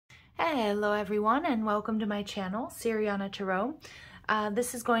Hello everyone and welcome to my channel, Siriana Tarot.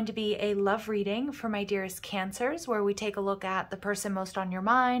 This is going to be a love reading for my dearest Cancers, where we take a look at the person most on your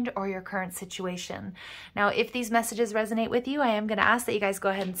mind or your current situation. Now, if these messages resonate with you, I am going to ask that you guys go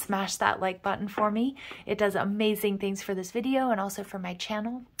ahead and smash that like button for me. It does amazing things for this video and also for my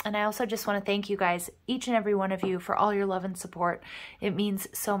channel. And I also just want to thank you guys, each and every one of you, for all your love and support. It means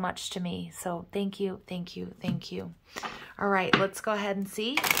so much to me. So thank you, thank you, thank you. All right, let's go ahead and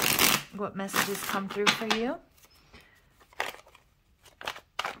see what messages come through for you.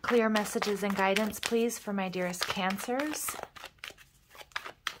 Clear messages and guidance, please, for my dearest Cancers.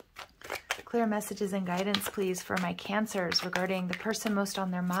 Clear messages and guidance, please, for my Cancers regarding the person most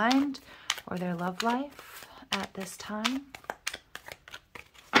on their mind or their love life at this time.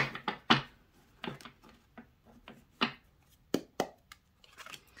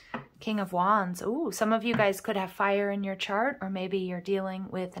 King of Wands. Ooh, some of you guys could have fire in your chart, or maybe you're dealing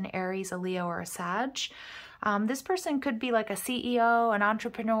with an Aries, a Leo, or a Sag. This person could be like a CEO, an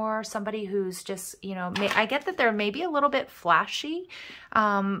entrepreneur, somebody who's just, you know, I get that they're maybe a little bit flashy.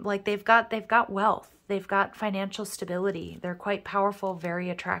 Like they've got wealth, they've got financial stability. They're quite powerful, very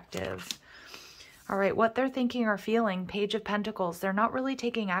attractive. All right, what they're thinking or feeling, Page of Pentacles. They're not really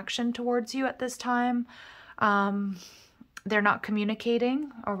taking action towards you at this time. They're not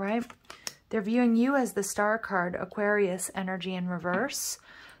communicating, all right? They're viewing you as the Star card, Aquarius energy in reverse.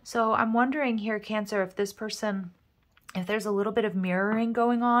 So I'm wondering here, Cancer, if this person, if there's a little bit of mirroring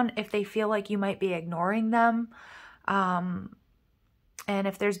going on, if they feel like you might be ignoring them, and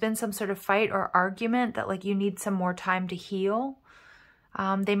if there's been some sort of fight or argument that like you need some more time to heal.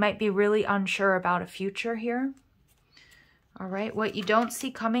 They might be really unsure about a future here. All right, what you don't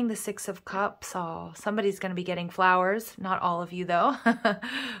see coming, the Six of Cups. Oh, somebody's going to be getting flowers. Not all of you, though.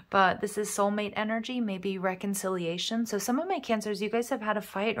 But this is soulmate energy, maybe reconciliation. So some of my Cancers, you guys have had a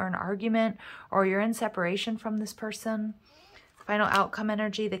fight or an argument, or you're in separation from this person. Final outcome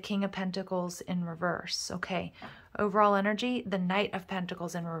energy, the King of Pentacles in reverse. Okay, overall energy, the Knight of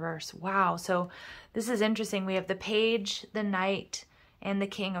Pentacles in reverse. Wow, so this is interesting. We have the Page, the Knight, and the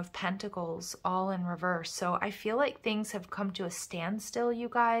King of Pentacles all in reverse. So I feel like things have come to a standstill, you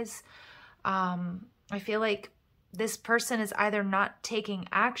guys. I feel like this person is either not taking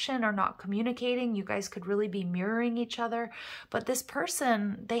action or not communicating. You guys could really be mirroring each other. But this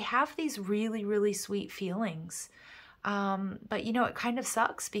person, they have these really, really sweet feelings. But you know, it kind of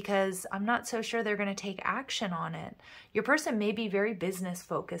sucks because I'm not so sure they're going to take action on it. Your person may be very business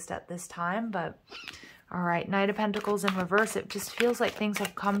focused at this time, but all right, Knight of Pentacles in reverse. It just feels like things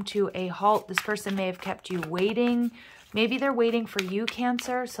have come to a halt. This person may have kept you waiting. Maybe they're waiting for you,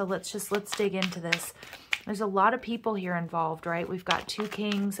 Cancer. So let's dig into this. There's a lot of people here involved, right? We've got two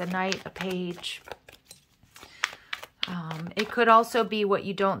kings, a knight, a page. It could also be, what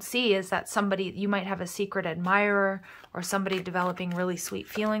you don't see is that somebody, you might have a secret admirer or somebody developing really sweet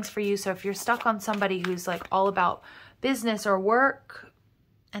feelings for you. So if you're stuck on somebody who's like all about business or work,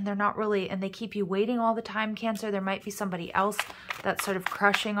 and they're not really, and they keep you waiting all the time, Cancer, there might be somebody else that's sort of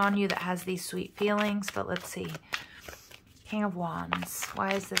crushing on you that has these sweet feelings. But let's see. King of Wands.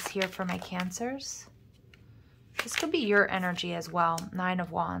 Why is this here for my Cancers? This could be your energy as well. Nine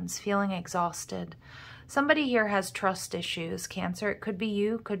of Wands. Feeling exhausted. Somebody here has trust issues, Cancer. It could be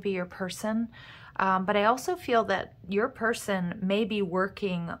you, could be your person. But I also feel that your person may be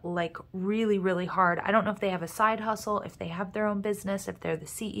working like really, really hard. I don't know if they have a side hustle, if they have their own business, if they're the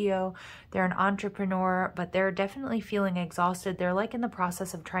CEO, they're an entrepreneur, but they're definitely feeling exhausted. They're like in the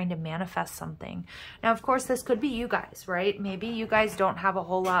process of trying to manifest something. Now, of course, this could be you guys, right? Maybe you guys don't have a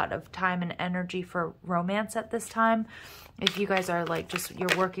whole lot of time and energy for romance at this time. If you guys are like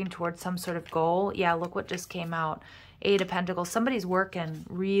you're working towards some sort of goal. Yeah, look what just came out. Eight of Pentacles. Somebody's working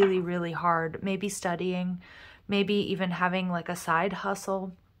really, really hard. Maybe studying, maybe even having like a side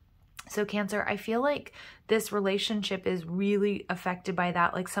hustle. So Cancer, I feel like this relationship is really affected by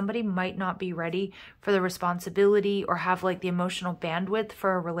that. Like somebody might not be ready for the responsibility or have like the emotional bandwidth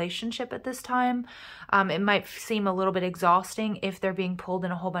for a relationship at this time. It might seem a little bit exhausting if they're being pulled in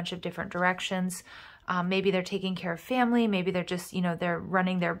a whole bunch of different directions. Maybe they're taking care of family. Maybe they're just, you know, they're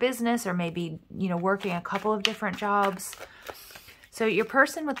running their business, or maybe, you know, working a couple of different jobs. So your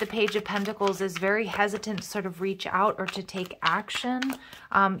person with the Page of Pentacles is very hesitant to sort of reach out or to take action.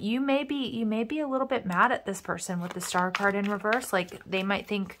 You may be a little bit mad at this person with the Star card in reverse. Like they might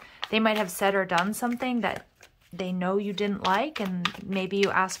think, they might have said or done something that they know you didn't like, and maybe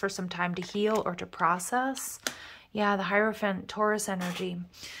you asked for some time to heal or to process. Yeah, the Hierophant, Taurus energy.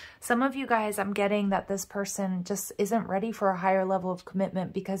 Some of you guys, I'm getting that this person just isn't ready for a higher level of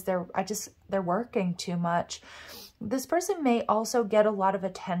commitment because they're working too much. This person may also get a lot of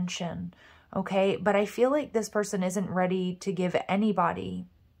attention, okay? But I feel like this person isn't ready to give anybody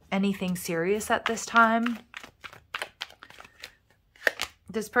anything serious at this time.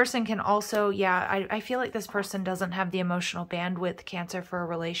 This person can also, yeah, I feel like this person doesn't have the emotional bandwidth, Cancer, for a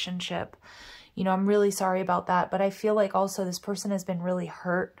relationship. You know, I'm really sorry about that. But I feel like also this person has been really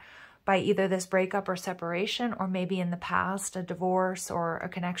hurt by either this breakup or separation, or maybe in the past, a divorce or a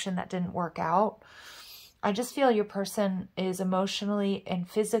connection that didn't work out. I just feel your person is emotionally and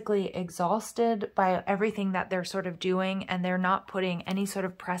physically exhausted by everything that they're sort of doing, and they're not putting any sort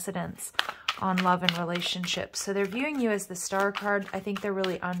of precedence on love and relationships. So they're viewing you as the Star card. I think they're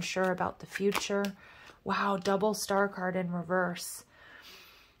really unsure about the future. Wow, double Star card in reverse.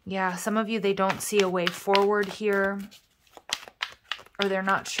 Yeah, some of you, they don't see a way forward here, or they're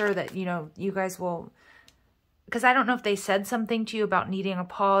not sure that, you know, you guys will, because I don't know if they said something to you about needing a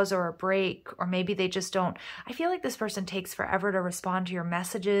pause or a break, or maybe they just don't. I feel like this person takes forever to respond to your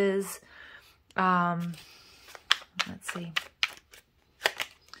messages. Let's see.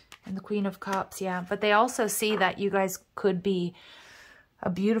 And the Queen of Cups, yeah. But they also see that you guys could be a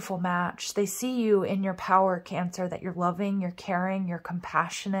beautiful match. They see you in your power, Cancer, that you're loving, you're caring, you're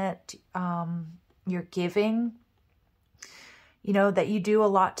compassionate, you're giving. You know, that you do a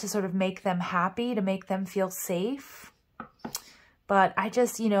lot to sort of make them happy, to make them feel safe. But I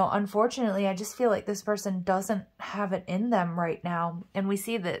just, you know, unfortunately, I just feel like this person doesn't have it in them right now. And we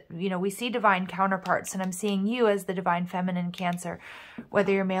see that, you know, we see divine counterparts, and I'm seeing you as the divine feminine, Cancer,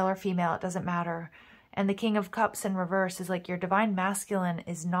 whether you're male or female, it doesn't matter. And the King of Cups in reverse is like your divine masculine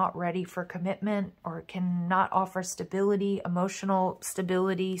is not ready for commitment, or cannot offer stability, emotional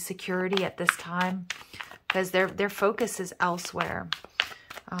stability, security at this time, because their focus is elsewhere.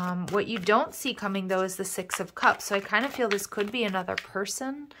 What you don't see coming, though, is the Six of Cups. So I kind of feel this could be another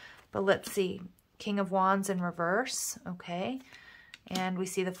person. But let's see. King of Wands in reverse. Okay. And we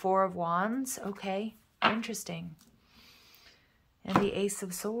see the Four of Wands. Okay. Interesting. And the Ace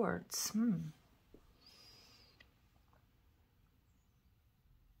of Swords.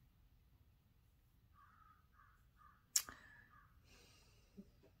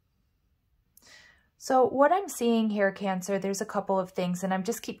 So what I'm seeing here, Cancer, there's a couple of things, and I'm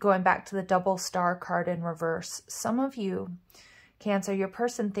just keep going back to the double Star card in reverse. Some of you, Cancer, your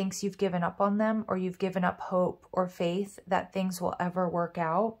person thinks you've given up on them, or you've given up hope or faith that things will ever work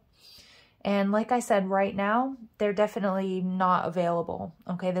out. And like I said, right now, they're definitely not available.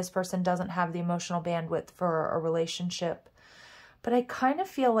 Okay, this person doesn't have the emotional bandwidth for a relationship. But I kind of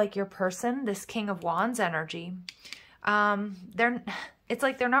feel like your person, this King of Wands energy, it's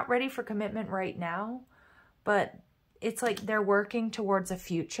like they're not ready for commitment right now, but it's like they're working towards a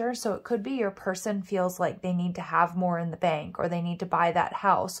future. So it could be your person feels like they need to have more in the bank, or they need to buy that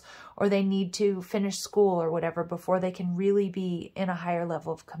house, or they need to finish school or whatever before they can really be in a higher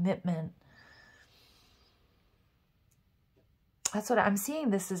level of commitment. That's what I'm seeing.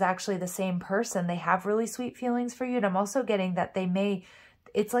 This is actually the same person. They have really sweet feelings for you. And I'm also getting that they may,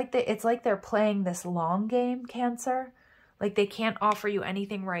 it's like they're playing this long game, Cancer. Like they can't offer you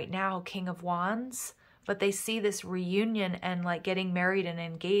anything right now, King of Wands, but they see this reunion and like getting married and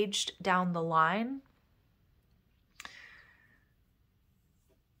engaged down the line.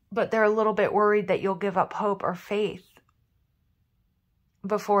 But they're a little bit worried that you'll give up hope or faith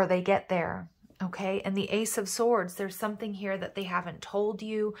before they get there. Okay, and the Ace of Swords, there's something here that they haven't told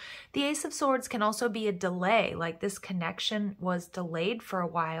you. The Ace of Swords can also be a delay, like this connection was delayed for a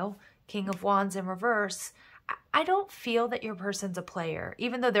while. King of Wands in reverse. I don't feel that your person's a player,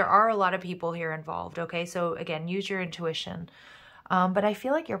 even though there are a lot of people here involved, okay? So again, use your intuition. But I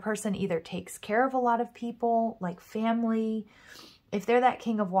feel like your person either takes care of a lot of people, like family. If they're that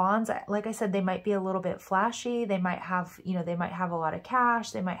King of Wands, like I said, they might be a little bit flashy. They might have, you know, they might have a lot of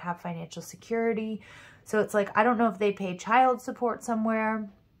cash. They might have financial security. So it's like, I don't know if they pay child support somewhere.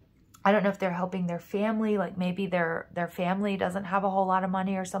 I don't know if they're helping their family, like maybe their family doesn't have a whole lot of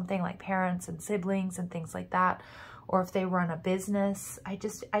money or something, like parents and siblings and things like that. Or if they run a business. I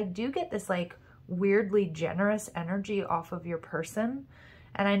do get this like weirdly generous energy off of your person.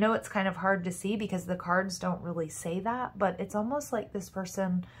 And I know it's kind of hard to see because the cards don't really say that, but it's almost like this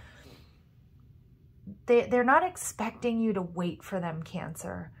person, they're not expecting you to wait for them,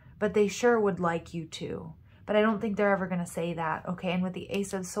 Cancer, but they sure would like you to. But I don't think they're ever going to say that, okay? And with the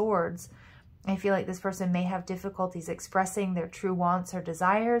Ace of Swords, I feel like this person may have difficulties expressing their true wants or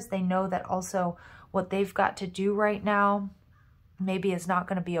desires. They know that also what they've got to do right now maybe is not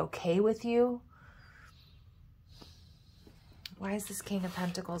going to be okay with you. Why is this King of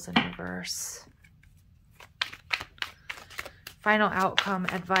Pentacles in reverse? Final outcome,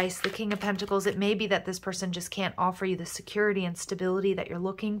 advice, the King of Pentacles. It may be that this person just can't offer you the security and stability that you're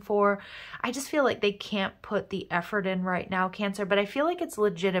looking for. I just feel like they can't put the effort in right now, Cancer, but I feel like it's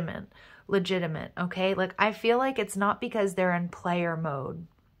legitimate, okay? Like, I feel like it's not because they're in player mode.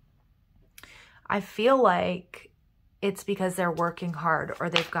 I feel like it's because they're working hard or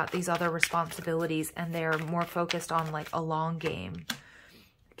they've got these other responsibilities and they're more focused on like a long game.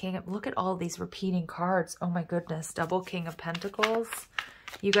 Look at all these repeating cards. Oh my goodness. Double King of Pentacles.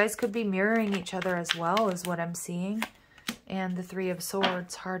 You guys could be mirroring each other as well, is what I'm seeing. And the Three of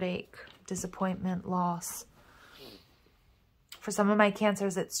Swords. Heartache, disappointment, loss. For some of my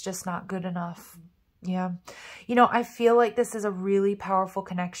Cancers, it's just not good enough. Yeah. You know, I feel like this is a really powerful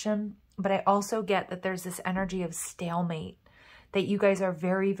connection, but I also get that there's this energy of stalemate, that you guys are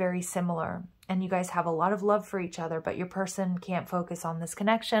very, very similar. And you guys have a lot of love for each other, but your person can't focus on this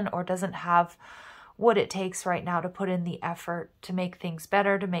connection or doesn't have what it takes right now to put in the effort to make things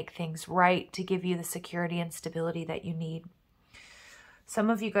better, to make things right, to give you the security and stability that you need. Some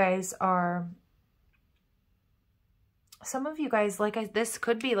of you guys, this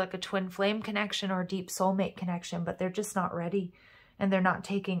could be like a twin flame connection or a deep soulmate connection, but they're just not ready and they're not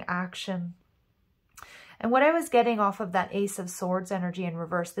taking action. And what I was getting off of that Ace of Swords energy in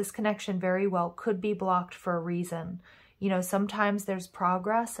reverse, this connection very well could be blocked for a reason. You know, sometimes there's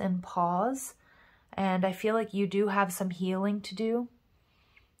progress and pause, and I feel like you do have some healing to do.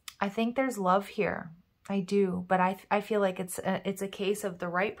 I think there's love here. I do, but I feel like it's a case of the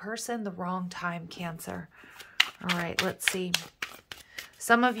right person, the wrong time, Cancer. All right, let's see.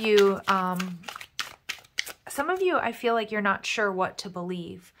 Some of you, I feel like you're not sure what to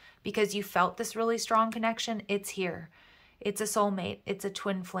believe, because you felt this really strong connection. It's here. It's a soulmate. It's a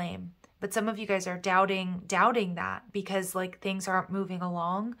twin flame. But some of you guys are doubting that because like things aren't moving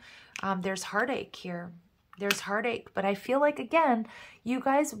along. There's heartache here. There's heartache. But I feel like, again, you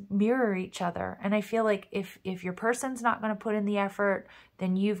guys mirror each other. And I feel like if your person's not going to put in the effort,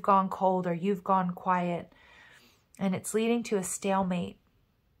 then you've gone cold or you've gone quiet. And it's leading to a stalemate.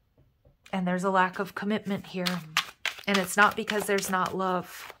 And there's a lack of commitment here. And it's not because there's not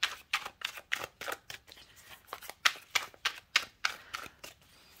love.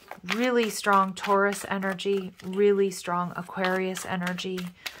 Really strong Taurus energy, really strong Aquarius energy,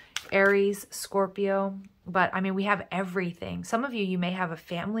 Aries, Scorpio. But, I mean, we have everything. Some of you, you may have a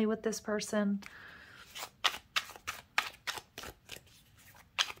family with this person.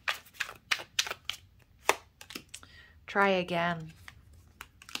 Try again.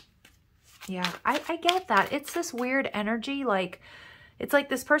 Yeah, I get that. It's this weird energy. Like, it's like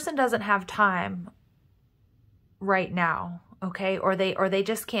this person doesn't have time right now. Okay, or they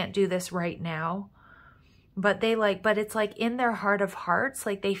just can't do this right now, but it's like in their heart of hearts,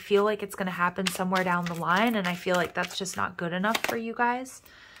 like they feel like it's going to happen somewhere down the line, and I feel like that's just not good enough for you guys.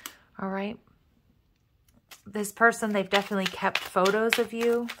 All right, this person, they've definitely kept photos of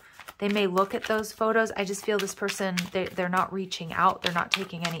you. They may look at those photos. I just feel this person, they're not reaching out, they're not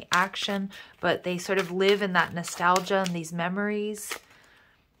taking any action, but they sort of live in that nostalgia and these memories.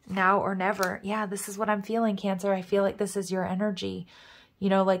 Now or never. Yeah, this is what I'm feeling, Cancer. I feel like this is your energy. You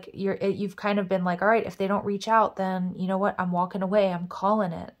know, like you've kind of been like, all right, if they don't reach out, then you know what? I'm walking away. I'm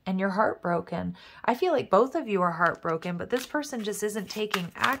calling it. And you're heartbroken. I feel like both of you are heartbroken, but this person just isn't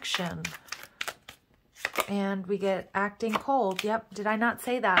taking action. And we get acting cold. Yep. Did I not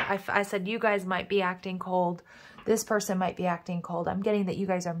say that? I said you guys might be acting cold. This person might be acting cold. I'm getting that you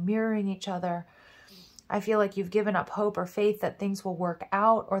guys are mirroring each other. I feel like you've given up hope or faith that things will work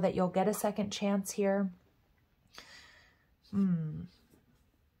out or that you'll get a second chance here.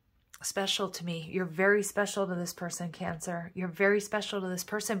 Special to me. You're very special to this person, Cancer. You're very special to this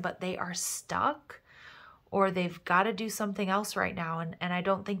person, but they are stuck or they've got to do something else right now. And I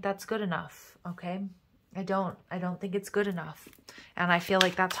don't think that's good enough. Okay. I don't think it's good enough. And I feel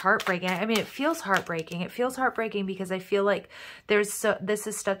like that's heartbreaking. I mean, it feels heartbreaking. It feels heartbreaking because I feel like this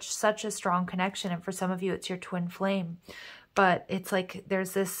is such a strong connection. And for some of you, it's your twin flame. But it's like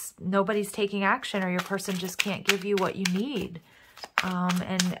there's this, nobody's taking action or your person just can't give you what you need.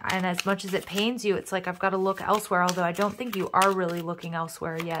 And as much as it pains you, it's like I've got to look elsewhere. Although I don't think you are really looking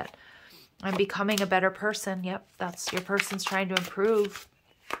elsewhere yet. I'm becoming a better person. Yep, that's your person's trying to improve.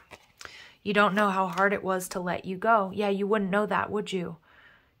 You don't know how hard it was to let you go. Yeah, you wouldn't know that, would you?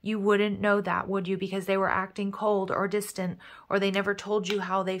 You wouldn't know that, would you? Because they were acting cold or distant, or they never told you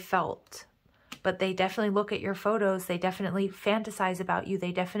how they felt. But they definitely look at your photos. They definitely fantasize about you.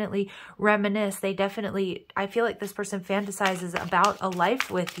 They definitely reminisce. They definitely, I feel like this person fantasizes about a life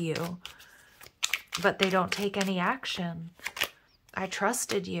with you. But they don't take any action. I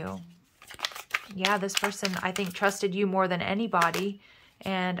trusted you. Yeah, this person, I think, trusted you more than anybody.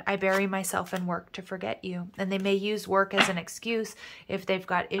 And I bury myself in work to forget you. And they may use work as an excuse if they've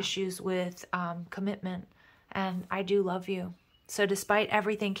got issues with commitment. And I do love you. So despite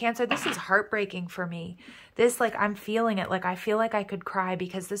everything, Cancer, this is heartbreaking for me. This, like, I'm feeling it. Like, I feel like I could cry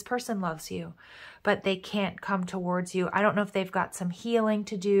because this person loves you, but they can't come towards you. I don't know if they've got some healing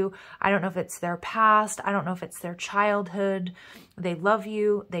to do. I don't know if it's their past. I don't know if it's their childhood. They love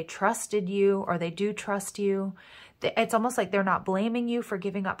you. They trusted you, or they do trust you. It's almost like they're not blaming you for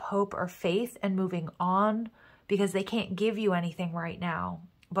giving up hope or faith and moving on because they can't give you anything right now.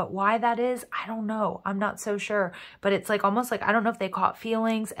 But why that is, I don't know. I'm not so sure. But it's like almost like, I don't know if they caught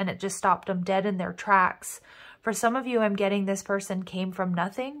feelings and it just stopped them dead in their tracks. For some of you, I'm getting this person came from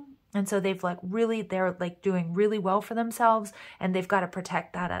nothing. And so they've like really, they're like doing really well for themselves, and they've got to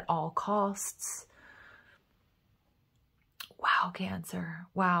protect that at all costs. Wow, Cancer.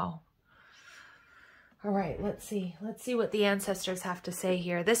 Wow. All right, let's see. Let's see what the ancestors have to say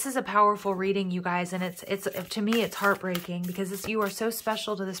here. This is a powerful reading, you guys, and it's to me, it's heartbreaking because you are so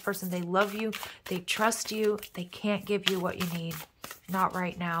special to this person. They love you. They trust you. They can't give you what you need. Not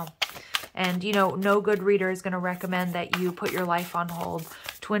right now. And, you know, no good reader is going to recommend that you put your life on hold,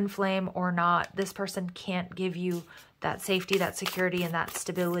 twin flame or not. This person can't give you that safety, that security, and that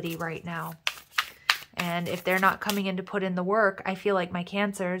stability right now. And if they're not coming in to put in the work, I feel like my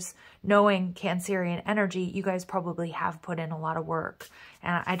Cancers, knowing Cancerian energy, you guys probably have put in a lot of work.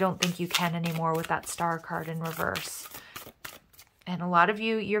 And I don't think you can anymore with that Star card in reverse. And a lot of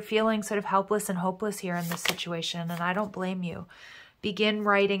you, you're feeling sort of helpless and hopeless here in this situation, and I don't blame you. Begin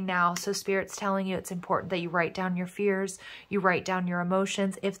writing now. So Spirit's telling you it's important that you write down your fears, you write down your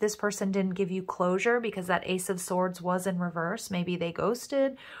emotions. If this person didn't give you closure because that Ace of Swords was in reverse, maybe they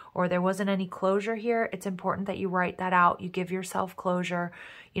ghosted or there wasn't any closure here, it's important that you write that out. You give yourself closure.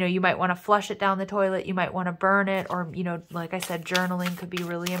 You know, you might want to flush it down the toilet. You might want to burn it, or, you know, like I said, journaling could be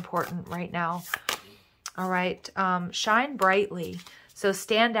really important right now. All right. Shine brightly. So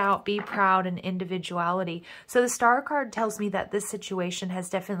stand out, be proud, and individuality. So the Star card tells me that this situation has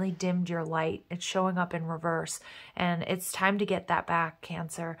definitely dimmed your light. It's showing up in reverse. And it's time to get that back,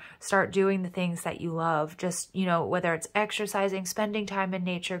 Cancer. Start doing the things that you love. Just, you know, whether it's exercising, spending time in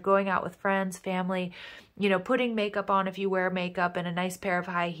nature, going out with friends, family, you know, putting makeup on if you wear makeup, and a nice pair of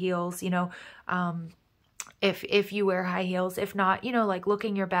high heels, you know, if you wear high heels. If not, you know, like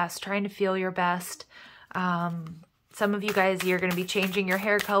looking your best, trying to feel your best. Some of you guys, you're going to be changing your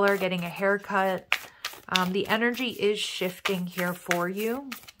hair color, getting a haircut. The energy is shifting here for you.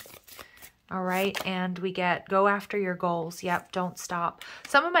 All right. And we get go after your goals. Yep. Don't stop.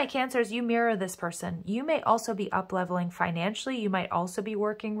 Some of my Cancers, you mirror this person. You may also be up leveling financially. You might also be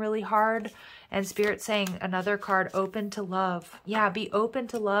working really hard. And Spirit saying another card, open to love. Yeah. Be open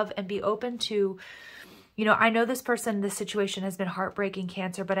to love and be open to, you know, I know this person, this situation has been heartbreaking,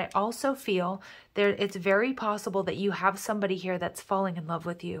 Cancer, but I also feel it's very possible that you have somebody here that's falling in love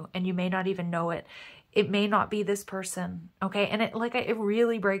with you and you may not even know it. It may not be this person, okay? And it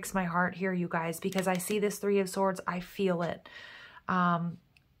really breaks my heart here, you guys, because I see this Three of Swords. I feel it.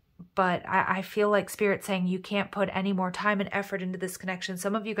 But I feel like Spirit saying you can't put any more time and effort into this connection.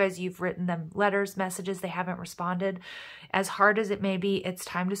 Some of you guys, you've written them letters, messages, they haven't responded. As hard as it may be, it's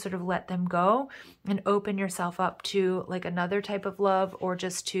time to sort of let them go and open yourself up to like another type of love, or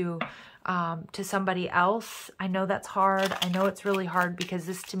just to somebody else. I know that's hard. I know it's really hard because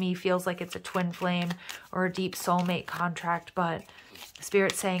this to me feels like it's a twin flame or a deep soulmate contract, but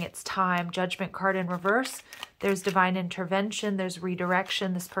Spirit saying it's time. Judgment card in reverse. There's divine intervention. There's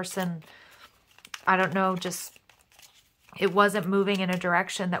redirection. This person, I don't know, just it wasn't moving in a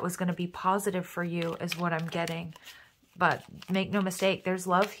direction that was going to be positive for you is what I'm getting. But make no mistake, there's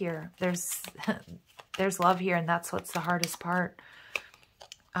love here. There's love here, and that's what's the hardest part.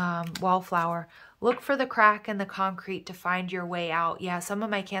 Wallflower. Look for the crack in the concrete to find your way out. Yeah, some of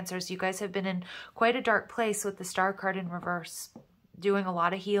my Cancers, you guys have been in quite a dark place with the Star card in reverse. Doing a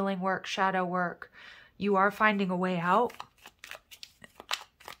lot of healing work, shadow work. You are finding a way out.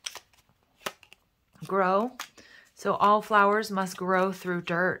 Grow. So all flowers must grow through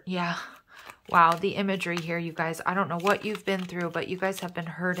dirt. Yeah. Wow, the imagery here, you guys. I don't know what you've been through, but you guys have been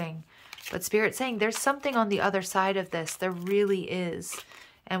hurting. But Spirit's saying there's something on the other side of this. There really is.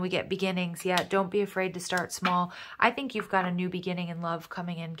 And we get beginnings. Yeah, don't be afraid to start small. I think you've got a new beginning in love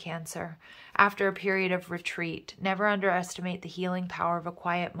coming in, Cancer. After a period of retreat. Never underestimate the healing power of a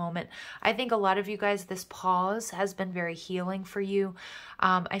quiet moment. I think a lot of you guys, this pause has been very healing for you.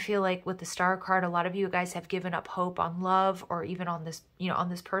 I feel like with the Star card, a lot of you guys have given up hope on love, or even on this, you know, on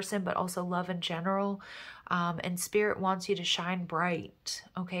this person, but also love in general. And Spirit wants you to shine bright.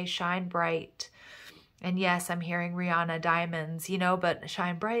 Okay, shine bright. And yes, I'm hearing Rihanna diamonds, you know, but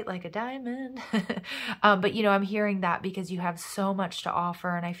shine bright like a diamond. But, you know, I'm hearing that because you have so much to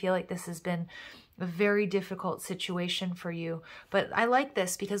offer. And I feel like this has been a very difficult situation for you. But I like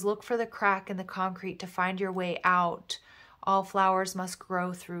this because look for the crack in the concrete to find your way out. All flowers must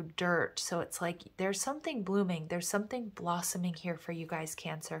grow through dirt. So it's like there's something blooming. There's something blossoming here for you guys,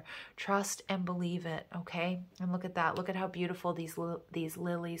 Cancer. Trust and believe it, okay? And look at that. Look at how beautiful these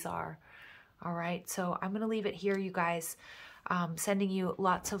lilies are. All right, so I'm going to leave it here, you guys. Sending you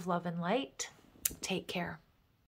lots of love and light. Take care.